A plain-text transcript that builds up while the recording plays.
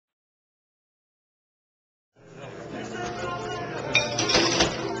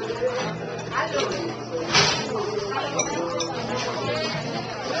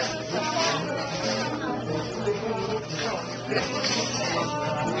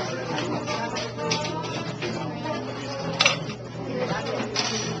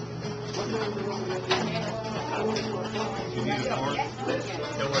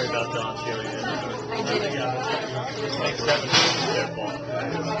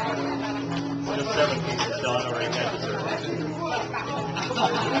Donna right now.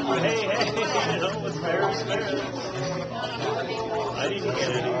 Hey, you know, what's fair is fair. I didn't get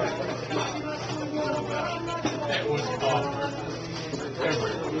any. That was awkward.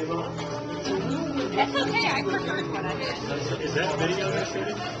 That's okay, I preferred what I did. Is that video they're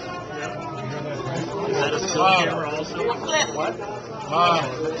shooting? Is that a still camera also? What?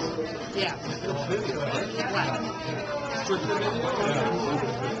 Yeah.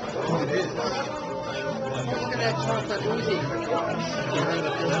 Look at that chocolate Uzi. You heard of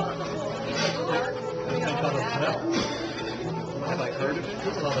the flip? They call it flip. Have I heard of it? Who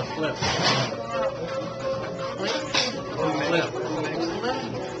called it flip? Flip.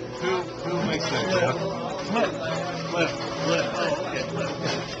 Who makes that, Jeff? Flip. Oh, okay, flip.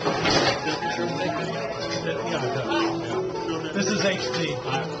 This is HD.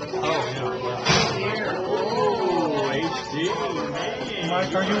 Oh, HD.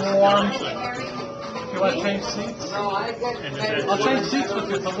 Mike, are you warm? You want to change seats? No, I get I'll change seats with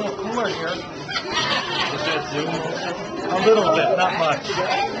you. It's a little cooler here. Is that Zoom also? A little bit, not much.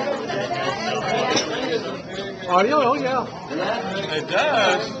 Audio? Oh, yeah. It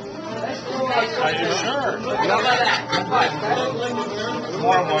does. Are you sure?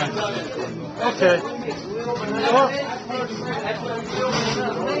 More one. Okay. Well,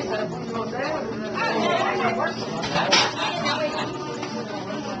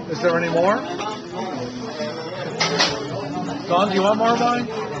 is there any more? Don, do you want more wine?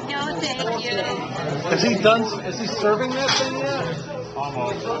 No, thank you. Is he done? Is he serving that thing yet?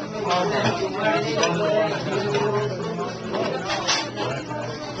 Almost.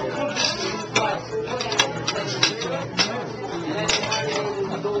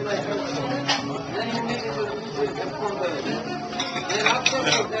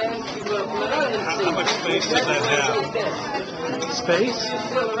 How much space does that have? Space?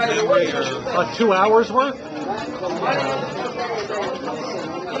 Memory or... Like 2 hours worth?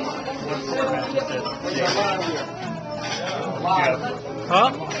 Huh?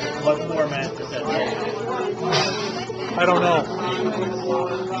 What format does that take? I don't know.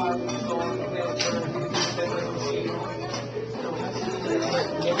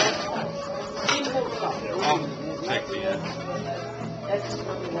 I'll take the end.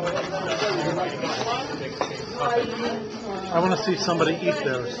 I want to see somebody eat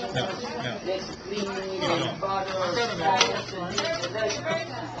theirs. No.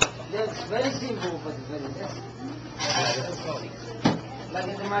 That's very simple, but very nice. Like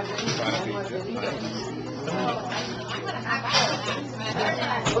in the margarita.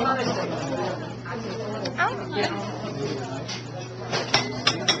 Hold on a second.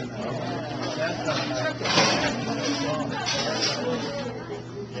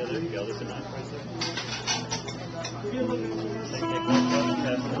 Yeah, there you go. There's a knife right there. Take one button,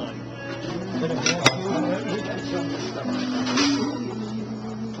 pass the knife.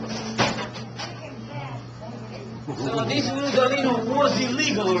 So this Rudolino was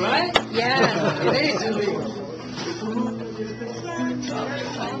illegal, right? Yeah. It is illegal.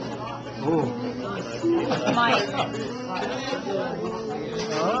 Ooh. Mike.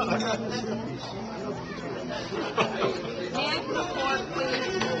 I got this piece. May I have the fork,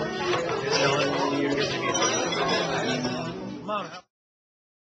 please? You're telling me you're going to get Come on.